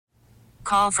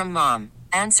Call from mom.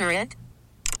 Answer it.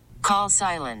 Call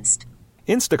silenced.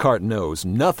 Instacart knows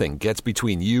nothing gets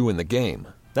between you and the game.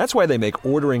 That's why they make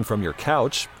ordering from your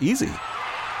couch easy.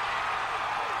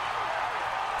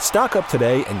 Stock up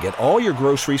today and get all your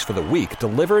groceries for the week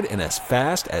delivered in as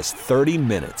fast as 30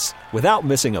 minutes without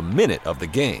missing a minute of the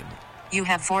game. You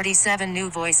have 47 new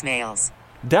voicemails.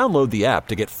 Download the app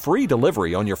to get free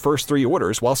delivery on your first 3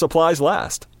 orders while supplies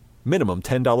last. Minimum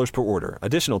 $10 per order.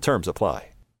 Additional terms apply.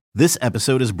 This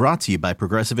episode is brought to you by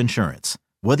Progressive Insurance.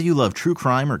 Whether you love true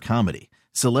crime or comedy,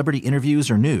 celebrity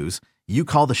interviews or news, you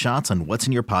call the shots on what's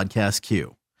in your podcast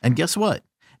queue. And guess what?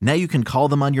 Now you can call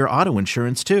them on your auto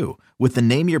insurance too with the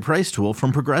Name Your Price tool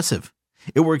from Progressive.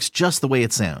 It works just the way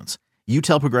it sounds. You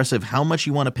tell Progressive how much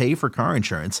you want to pay for car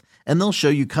insurance, and they'll show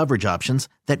you coverage options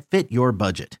that fit your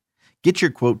budget. Get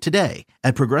your quote today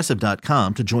at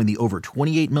Progressive.com to join the over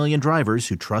 28 million drivers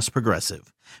who trust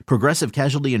Progressive. Progressive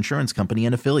Casualty Insurance Company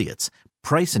and Affiliates.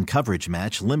 Price and coverage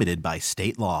match limited by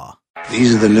state law.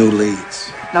 These are the new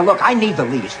leads. Now look, I need the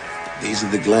leads. These are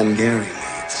the Glengarry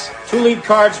leads. 2 lead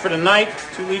cards for tonight,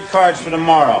 2 lead cards for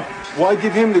tomorrow. Why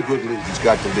give him the good leads? He's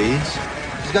got the leads.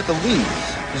 He's got the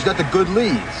leads. He's got the good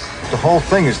leads. The whole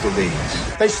thing is the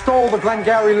leads. They stole the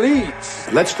Glengarry leads.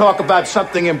 Let's talk about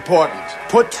something important.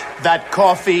 Put that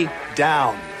coffee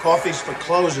down. Coffee's for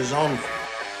closers only.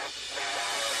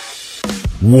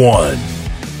 1.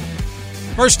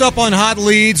 First up on Hot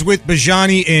Leads with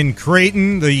Bijani in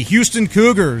Creighton. The Houston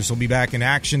Cougars will be back in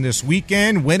action this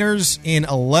weekend. Winners in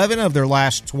 11 of their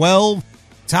last 12.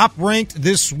 Top ranked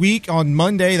this week on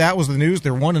Monday. That was the news.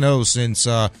 They're 1-0 since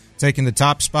taking the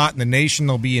top spot in the nation.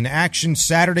 They'll be in action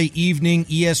Saturday evening,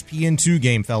 ESPN2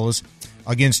 game, fellas,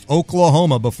 against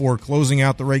Oklahoma before closing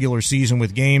out the regular season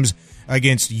with games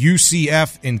against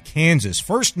UCF and Kansas.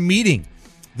 First meeting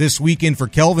this weekend for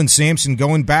Kelvin Sampson,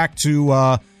 going back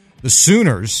to the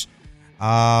Sooners. You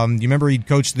remember he'd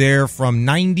coached there from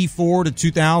 94 to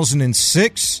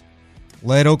 2006.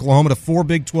 Led Oklahoma to 4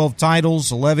 Big 12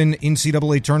 titles, 11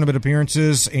 NCAA tournament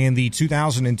appearances, and the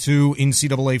 2002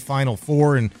 NCAA Final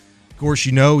Four. And, of course,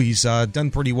 you know he's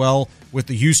done pretty well with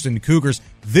the Houston Cougars.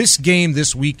 This game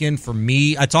this weekend for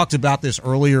me, I talked about this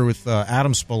earlier with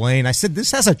Adam Spillane. I said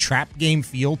this has a trap game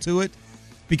feel to it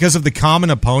because of the common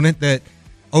opponent that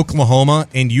Oklahoma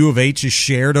and U of H has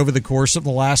shared over the course of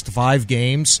the last 5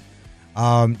 games.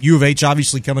 U of H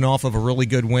obviously coming off of a really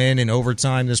good win in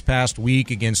overtime this past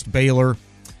week against Baylor.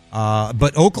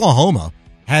 But Oklahoma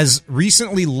has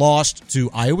recently lost to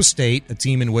Iowa State, a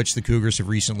team in which the Cougars have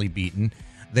recently beaten.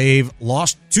 They've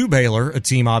lost to Baylor, a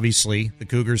team obviously the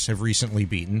Cougars have recently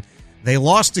beaten. They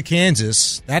lost to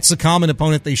Kansas. That's a common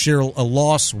opponent they share a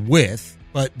loss with,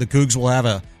 but the Cougs will have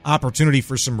an opportunity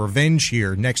for some revenge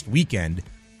here next weekend.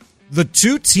 The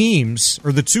 2 teams,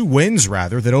 or the 2 wins,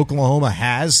 rather, that Oklahoma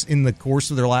has in the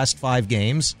course of their last 5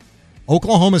 games,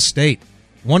 Oklahoma State.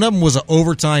 One of them was an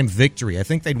overtime victory. I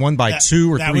think they'd won by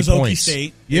 2 or 3 points. That was Okie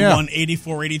State. They won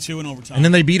 84-82 in overtime. And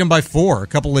then they beat them by 4 a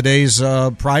couple of days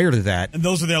prior to that. And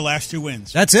those are their last 2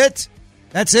 wins. That's it.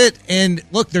 That's it. And,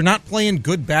 look, they're not playing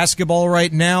good basketball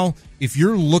right now. If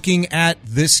you're looking at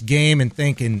this game and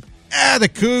thinking, the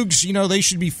Cougs, they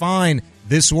should be fine,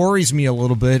 this worries me a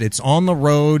little bit. It's on the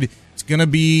road. It's going to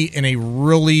be in a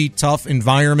really tough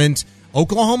environment.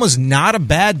 Oklahoma's not a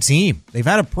bad team. They've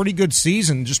had a pretty good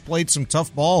season, just played some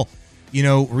tough ball,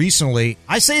 recently.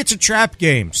 I say it's a trap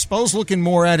game. Spo's looking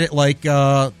more at it like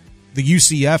the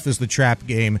UCF is the trap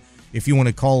game, if you want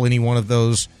to call any one of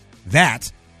those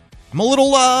that. I'm a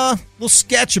little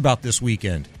sketch about this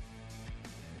weekend.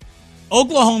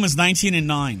 Oklahoma's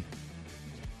 19-9.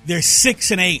 They're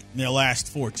 6-8 in their last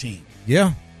 14.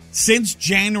 Yeah. Since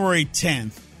January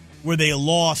 10th, where they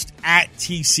lost at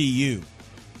TCU,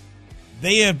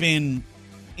 they have been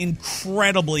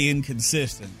incredibly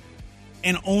inconsistent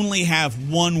and only have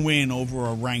 1 win over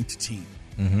a ranked team.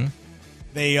 Mm-hmm.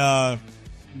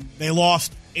 They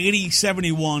lost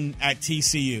 80-71 at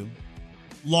TCU,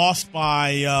 lost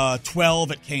by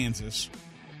 12 at Kansas,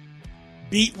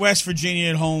 beat West Virginia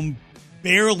at home,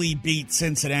 barely beat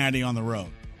Cincinnati on the road,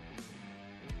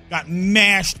 got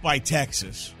mashed by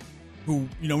Texas, who,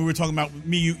 we were talking about,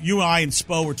 you and I and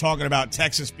Spo were talking about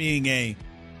Texas being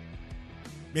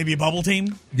maybe a bubble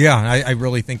team. Yeah, I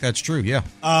really think that's true, yeah.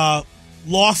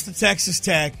 Lost to Texas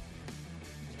Tech,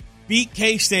 beat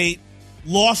K-State,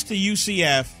 lost to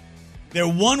UCF. Their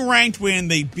 1 ranked win,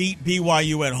 they beat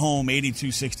BYU at home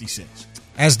 82-66.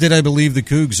 As did, I believe, the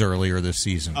Cougs earlier this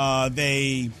season.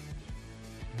 They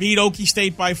beat Okie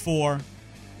State by 4,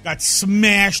 got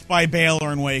smashed by Baylor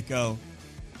and Waco.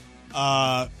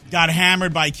 Got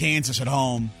hammered by Kansas at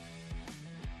home.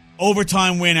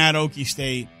 Overtime win at Okie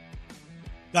State.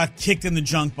 got kicked in the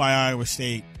junk by Iowa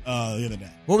State the other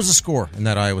day. What was the score in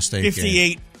that Iowa State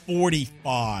game?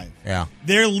 58-45. Yeah.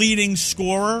 Their leading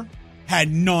scorer had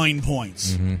 9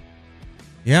 points. Mm-hmm.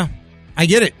 Yeah, I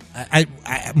get it.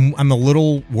 I'm a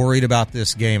little worried about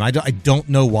this game. I don't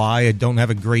know why. I don't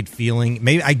have a great feeling.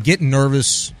 Maybe I get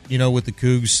nervous, with the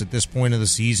Cougs at this point of the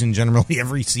season, generally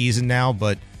every season now,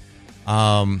 but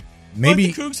maybe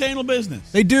the Cougs handle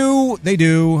business. They do.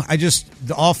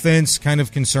 The offense kind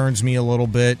of concerns me a little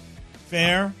bit.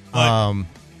 Fair, but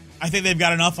I think they've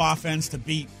got enough offense to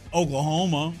beat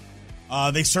Oklahoma.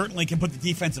 They certainly can put the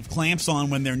defensive clamps on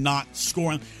when they're not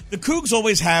scoring. The Cougs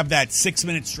always have that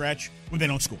 6-minute stretch when they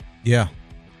don't score. Yeah.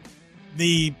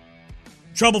 The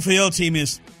trouble for the other team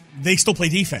is they still play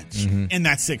defense in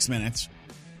that 6 minutes.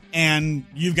 And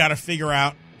you've got to figure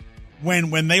out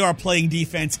when they are playing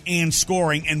defense and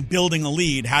scoring and building a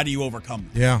lead, how do you overcome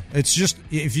them? Yeah, it's just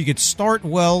if you could start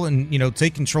well and,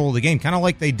 take control of the game, kind of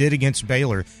like they did against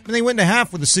Baylor. And they went to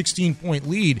half with a 16-point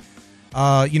lead,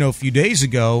 a few days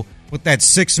ago. With that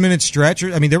 6-minute stretch,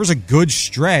 there was a good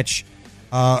stretch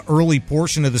early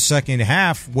portion of the second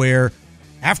half where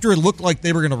after it looked like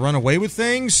they were going to run away with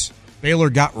things, Baylor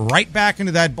got right back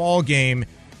into that ball game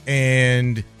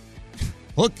and,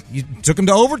 look, you took them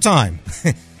to overtime.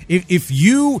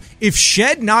 If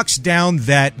Shed knocks down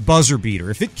that buzzer beater,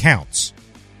 if it counts,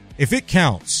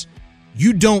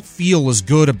 you don't feel as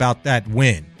good about that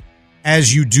win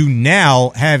as you do now,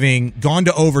 having gone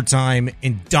to overtime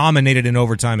and dominated in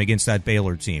overtime against that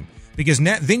Baylor team. Because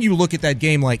then you look at that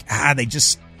game like,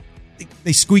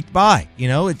 they squeaked by.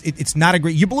 It's not a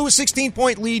great. You blew a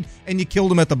 16-point lead and you killed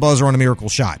them at the buzzer on a miracle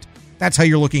shot. That's how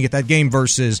you're looking at that game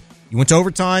versus you went to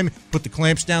overtime, put the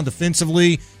clamps down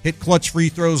defensively, hit clutch free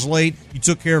throws late, you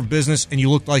took care of business, and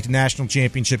you looked like a national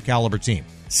championship caliber team.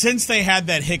 Since they had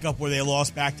that hiccup where they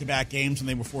lost back-to-back games and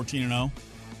they were 14-0,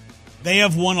 they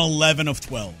have won 11 of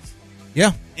 12.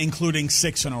 Yeah. Including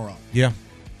 6 in a row. Yeah.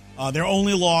 Their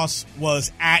only loss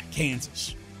was at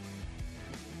Kansas.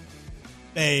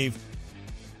 They've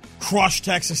crushed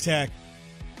Texas Tech,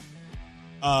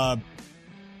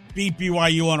 beat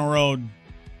BYU on the road,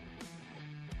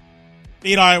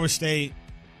 beat Iowa State,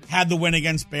 had the win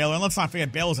against Baylor. And let's not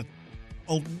forget, Baylor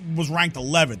was ranked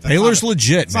 11th. Baylor's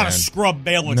legit, It's not a scrub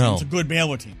Baylor team. It's a good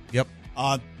Baylor team. Yep.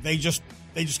 They just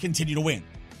continue to win.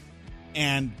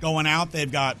 And going out,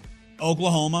 they've got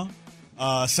Oklahoma,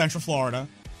 Central Florida,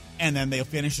 and then they'll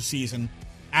finish the season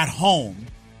at home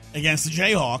against the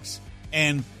Jayhawks.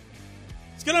 And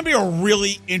it's going to be a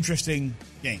really interesting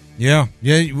game. Yeah.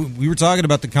 We were talking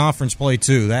about the conference play,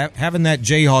 too. Having that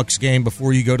Jayhawks game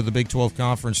before you go to the Big 12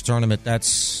 Conference Tournament,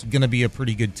 that's going to be a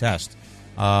pretty good test.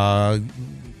 I'm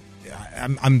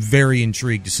very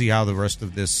intrigued to see how the rest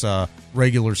of this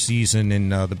regular season in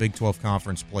the Big 12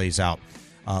 Conference plays out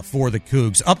for the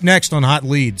Cougs. Up next on Hot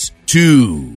Leads,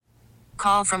 2.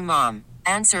 Call from mom.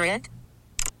 Answer it.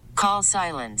 Call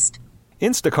silenced.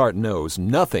 Instacart knows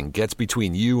nothing gets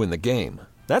between you and the game.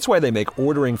 That's why they make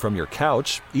ordering from your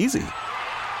couch easy.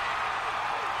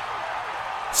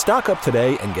 Stock up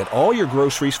today and get all your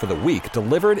groceries for the week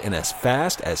delivered in as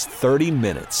fast as 30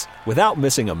 minutes without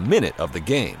missing a minute of the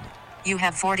game. You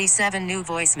have 47 new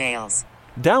voicemails.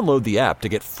 Download the app to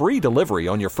get free delivery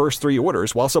on your first 3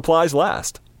 orders while supplies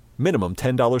last. Minimum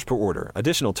 $10 per order.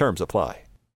 Additional terms apply.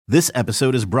 This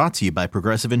episode is brought to you by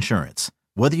Progressive Insurance.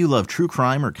 Whether you love true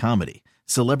crime or comedy,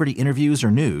 celebrity interviews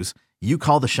or news, you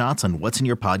call the shots on what's in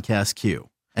your podcast queue.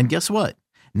 And guess what?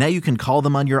 Now you can call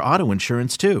them on your auto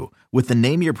insurance too with the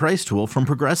Name Your Price tool from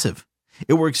Progressive.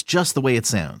 It works just the way it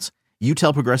sounds. You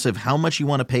tell Progressive how much you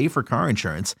want to pay for car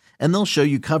insurance, and they'll show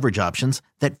you coverage options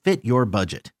that fit your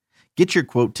budget. Get your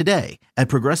quote today at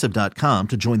Progressive.com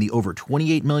to join the over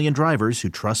 28 million drivers who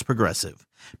trust Progressive.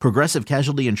 Progressive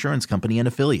Casualty Insurance Company and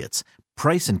Affiliates.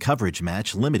 Price and coverage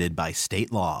match limited by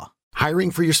state law. Hiring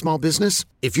for your small business?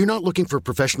 If you're not looking for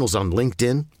professionals on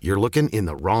LinkedIn, you're looking in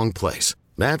the wrong place.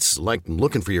 That's like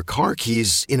looking for your car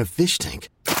keys in a fish tank.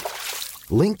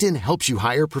 LinkedIn helps you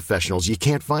hire professionals you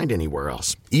can't find anywhere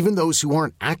else, even those who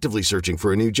aren't actively searching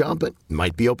for a new job but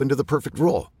might be open to the perfect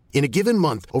role. In a given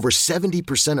month, over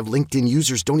 70% of LinkedIn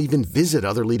users don't even visit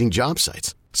other leading job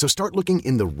sites. So start looking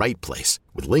in the right place.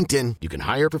 With LinkedIn, you can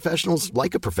hire professionals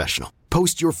like a professional.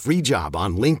 Post your free job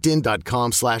on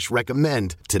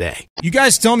linkedin.com/recommend today. You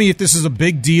guys tell me if this is a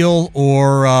big deal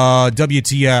or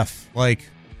WTF. Like,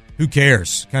 who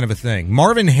cares kind of a thing.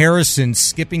 Marvin Harrison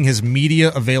skipping his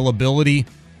media availability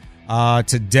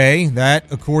today. That,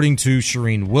 according to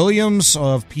Shireen Williams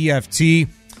of PFT,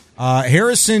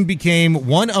 Harrison became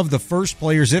one of the first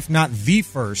players, if not the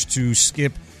first, to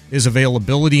skip his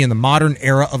availability in the modern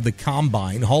era of the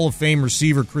Combine. Hall of Fame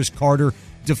receiver Chris Carter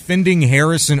defending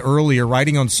Harrison earlier,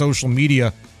 writing on social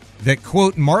media that,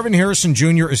 quote, Marvin Harrison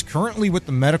Jr. is currently with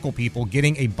the medical people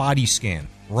getting a body scan.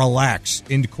 Relax,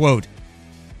 end quote.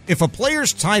 If a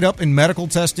player's tied up in medical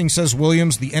testing, says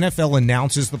Williams, the NFL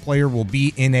announces the player will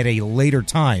be in at a later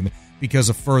time because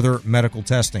of further medical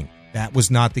testing. That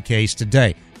was not the case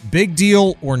today. Big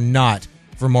deal or not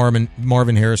for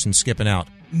Marvin Harrison skipping out?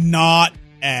 Not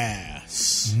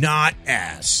ass. Not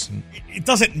ass. It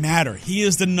doesn't matter. He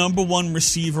is the number one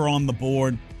receiver on the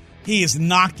board. He is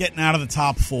not getting out of the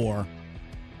top 4.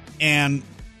 And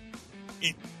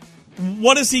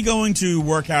what is he going to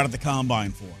work out at the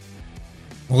combine for?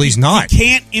 Well, he's not. He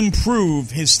can't improve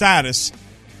his status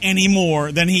any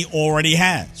more than he already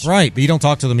has. Right, but you don't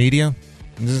talk to the media?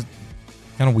 This is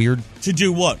kind of weird. To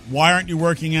do what? Why aren't you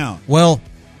working out? Well,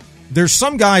 there's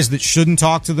some guys that shouldn't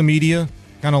talk to the media,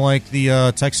 kind of like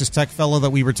the Texas Tech fellow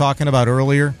that we were talking about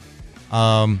earlier. More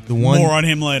on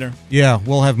him later. Yeah,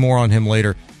 we'll have more on him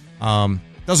later.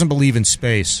 Doesn't believe in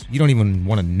space. You don't even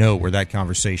want to know where that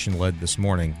conversation led this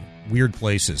morning. Weird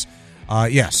places.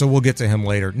 So we'll get to him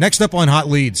later. Next up on Hot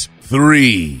Leads.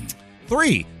 Three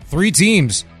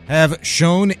teams have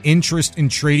shown interest in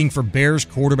trading for Bears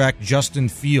quarterback Justin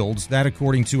Fields. That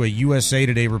according to a USA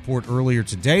Today report earlier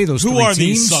today. Those Who three are teams,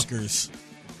 these suckers?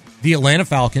 The Atlanta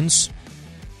Falcons,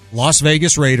 Las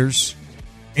Vegas Raiders,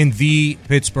 and the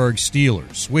Pittsburgh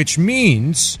Steelers, which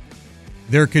means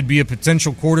there could be a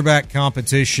potential quarterback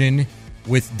competition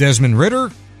with Desmond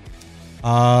Ridder,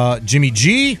 Jimmy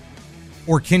G,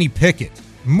 or Kenny Pickett.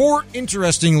 More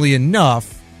interestingly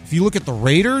enough, if you look at the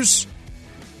Raiders,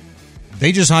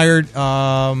 they just hired,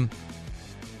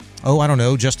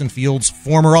 Justin Fields'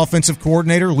 former offensive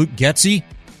coordinator, Luke Getsy,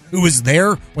 who was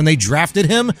there when they drafted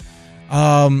him.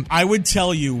 I would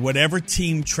tell you, whatever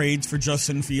team trades for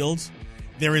Justin Fields,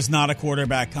 there is not a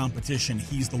quarterback competition.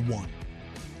 He's the one.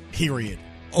 Period.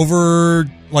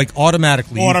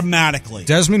 Automatically.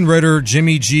 Desmond Ridder,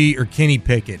 Jimmy G, or Kenny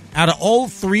Pickett. Out of all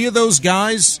three of those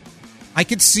guys, I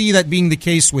could see that being the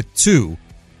case with two.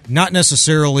 Not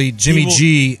necessarily Jimmy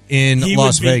G in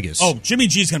Las Vegas. Oh, Jimmy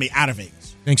G's going to be out of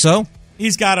Vegas. Think so?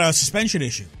 He's got a suspension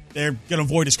issue. They're going to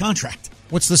void his contract.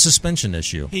 What's the suspension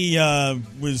issue? He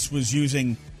was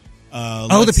using...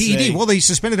 the PED. Well, they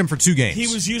suspended him for 2 games.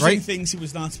 He was using things he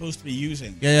was not supposed to be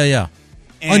using. Yeah.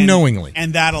 Unknowingly.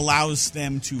 And that allows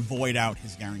them to void out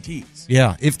his guarantees.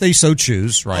 Yeah, if they so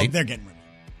choose, right? Oh, they're getting rid of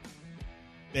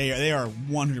him. They are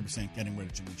 100% getting rid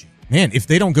of Jimmy G. Man, if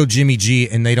they don't go Jimmy G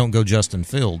and they don't go Justin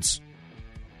Fields.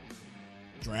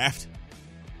 Draft.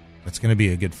 That's going to be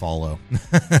a good follow.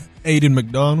 Aiden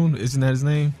McDonald, isn't that his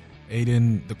name?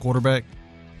 Aiden, the quarterback?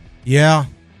 Yeah.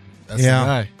 That's the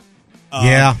guy.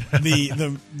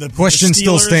 The question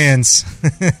still stands.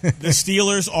 The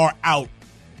Steelers are out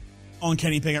on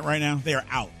Kenny Pickett right now. They are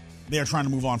out. They are trying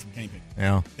to move on from Kenny Pickett.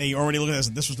 Yeah. They already look at this.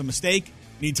 This was the mistake.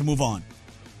 Need to move on.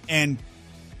 And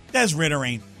Des Ridder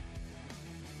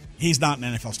he's not an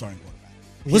NFL starting quarterback.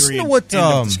 Listen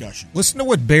to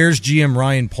what Bears GM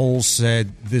Ryan Poles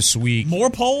said this week.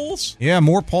 More polls? Yeah,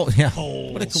 more polls. Yeah.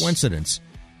 Polls. What a coincidence.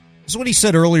 This is what he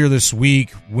said earlier this week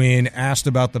when asked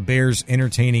about the Bears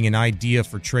entertaining an idea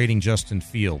for trading Justin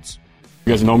Fields.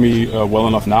 You guys know me well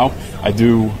enough now. I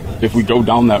do, if we go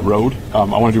down that road, I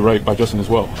want to do right by Justin as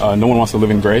well. No one wants to live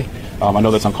in gray. I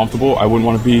know that's uncomfortable. I wouldn't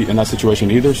want to be in that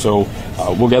situation either. So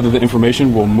we'll gather the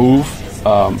information. We'll move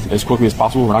as quickly as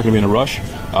possible. We're not going to be in a rush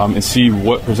and see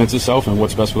what presents itself and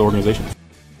what's best for the organization.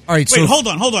 All right. Wait, hold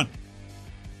on.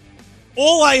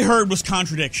 All I heard was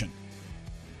contradiction.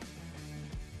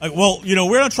 Like, well,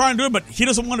 we're not trying to do it, but he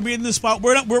doesn't want to be in this spot.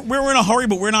 We're in a hurry,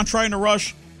 but we're not trying to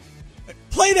rush.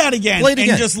 Play that again.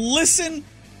 And just listen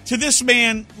to this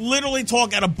man literally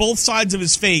talk out of both sides of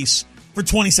his face for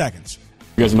 20 seconds.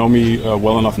 You guys know me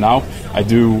well enough now. I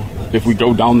do, if we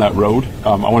go down that road,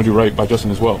 I want to do right by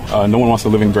Justin as well. No one wants to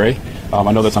live in gray.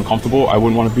 I know that's uncomfortable. I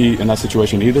wouldn't want to be in that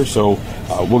situation either. So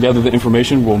we'll gather the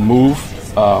information. We'll move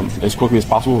as quickly as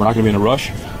possible. We're not going to be in a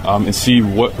rush and see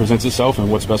what presents itself and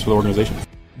what's best for the organization.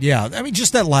 Yeah, I mean,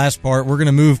 just that last part, we're going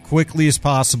to move quickly as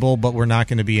possible, but we're not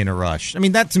going to be in a rush. I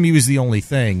mean, that to me was the only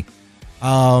thing.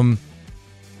 I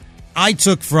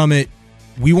took from it,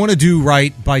 we want to do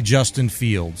right by Justin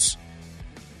Fields.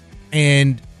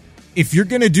 And if you're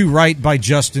going to do right by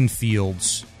Justin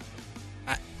Fields,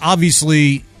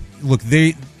 obviously, look,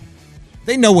 they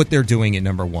know what they're doing at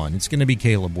number one. It's going to be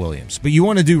Caleb Williams. But you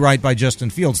want to do right by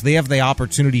Justin Fields. They have the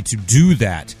opportunity to do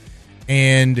that.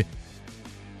 And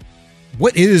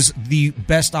what is the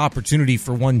best opportunity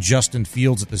for one Justin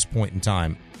Fields at this point in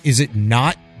time? Is it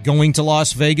not going to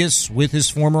Las Vegas with his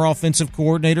former offensive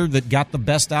coordinator that got the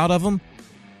best out of him?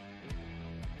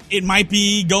 it might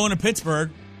be going to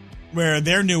Pittsburgh, where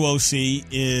their new OC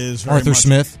is Arthur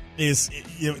Smith.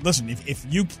 Listen, if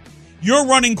you're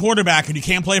running quarterback and you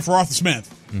can't play for Arthur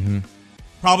Smith,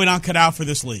 probably not cut out for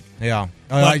this league. Yeah.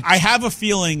 But I have a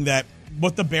feeling that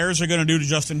what the Bears are going to do to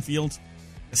Justin Fields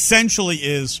essentially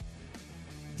is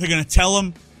they're going to tell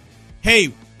him,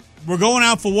 hey, we're going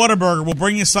out for Whataburger. We'll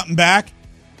bring you something back.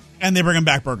 And they bring him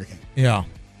back Burger King. Yeah.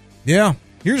 Yeah.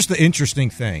 Here's the interesting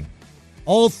thing.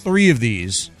 All three of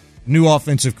these new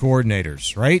offensive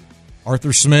coordinators, right?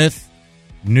 Arthur Smith,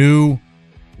 new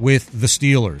with the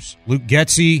Steelers. Luke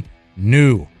Getsy,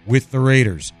 new with the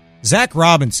Raiders. Zach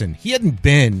Robinson, he hadn't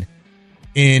been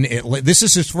in Atlanta. This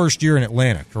is his first year in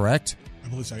Atlanta, correct? I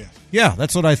believe so, yes. Yeah,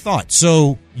 that's what I thought.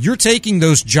 So you're taking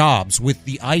those jobs with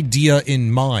the idea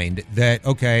in mind that,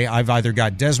 okay, I've either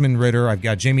got Desmond Ridder, I've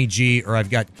got Jimmy G, or I've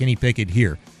got Kenny Pickett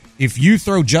here. If you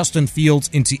throw Justin Fields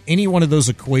into any one of those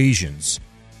equations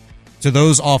to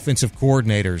those offensive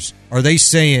coordinators, are they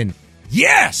saying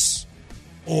yes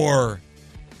or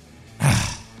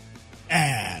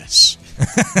ass?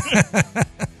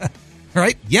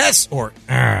 Right? Yes or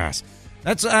ass?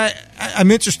 That's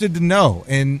I'm interested to know,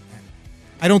 and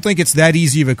I don't think it's that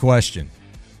easy of a question.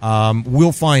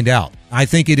 We'll find out. I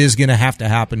think it is going to have to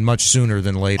happen much sooner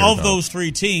than later. Of those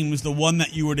three teams, the one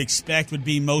that you would expect would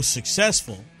be most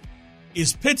successful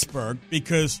is Pittsburgh,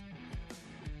 because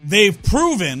they've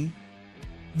proven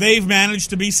they've managed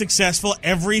to be successful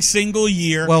every single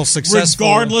year. Well, successful,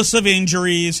 regardless of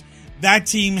injuries. That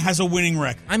team has a winning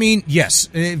record. I mean, yes.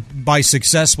 By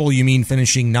successful, you mean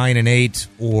finishing 9-8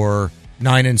 or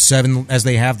 9-7 as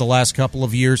they have the last couple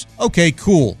of years. Okay,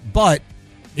 cool. But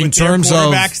in terms of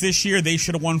quarterbacks this year, they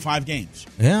should have won 5 games.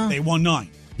 Yeah, they won 9.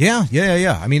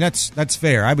 Yeah. I mean, that's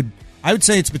fair. I would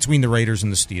say it's between the Raiders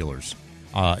and the Steelers.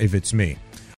 If it's me.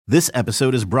 This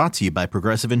episode is brought to you by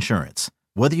Progressive Insurance.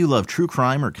 Whether you love true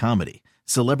crime or comedy,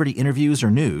 celebrity interviews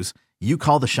or news, you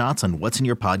call the shots on what's in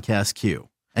your podcast queue.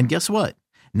 And guess what?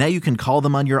 Now you can call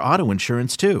them on your auto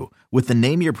insurance too with the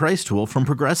Name Your Price tool from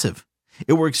Progressive.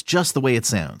 It works just the way it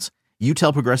sounds. You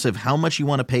tell Progressive how much you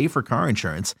want to pay for car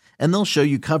insurance, and they'll show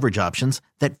you coverage options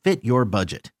that fit your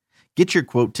budget. Get your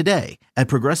quote today at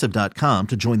Progressive.com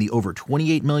to join the over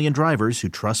 28 million drivers who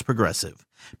trust Progressive.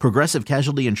 Progressive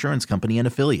Casualty Insurance Company and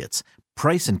Affiliates.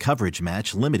 Price and coverage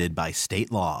match limited by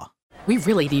state law. We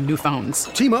really need new phones.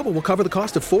 T-Mobile will cover the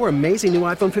cost of 4 amazing new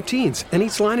iPhone 15s, and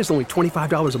each line is only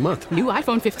 $25 a month. New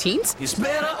iPhone 15s? It's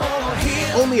better over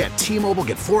here. Only at T-Mobile,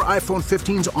 get 4 iPhone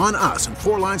 15s on us and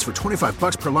 4 lines for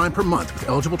 $25 per line per month with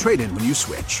eligible trade-in when you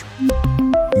switch.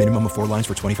 Minimum of 4 lines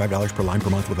for $25 per line per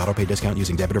month with autopay discount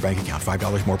using debit or bank account.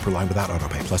 $5 more per line without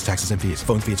autopay, plus taxes and fees.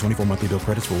 Phone fee at 24 monthly bill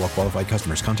credits for well-qualified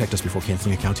customers. Contact us before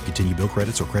canceling account to continue bill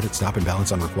credits or credit stop and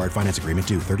balance on required finance agreement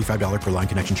due. $35 per line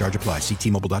connection charge applies. See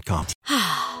T-Mobile.com.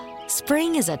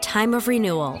 Spring is a time of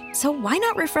renewal, so why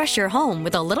not refresh your home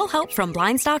with a little help from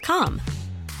Blinds.com?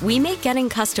 We make getting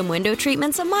custom window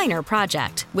treatments a minor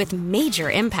project with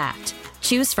major impact.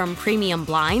 Choose from premium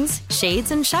blinds, shades,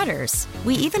 and shutters.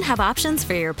 We even have options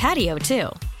for your patio, too.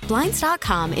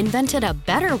 Blinds.com invented a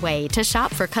better way to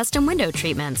shop for custom window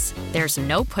treatments. There's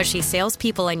no pushy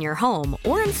salespeople in your home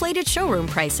or inflated showroom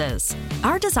prices.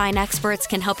 Our design experts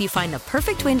can help you find the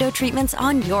perfect window treatments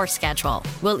on your schedule.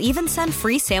 We'll even send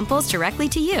free samples directly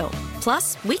to you.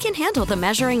 Plus, we can handle the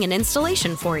measuring and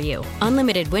installation for you.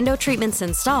 Unlimited window treatments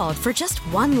installed for just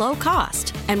one low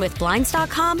cost. And with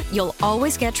Blinds.com, you'll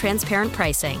always get transparent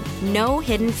pricing. No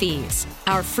hidden fees.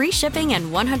 Our free shipping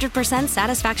and 100%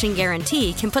 satisfaction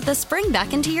guarantee can put the spring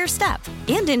back into your step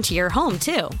and into your home,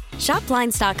 too. Shop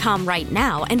Blinds.com right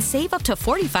now and save up to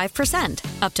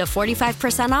 45%. Up to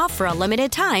 45% off for a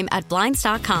limited time at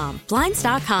Blinds.com.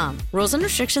 Blinds.com. Rules and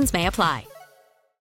restrictions may apply.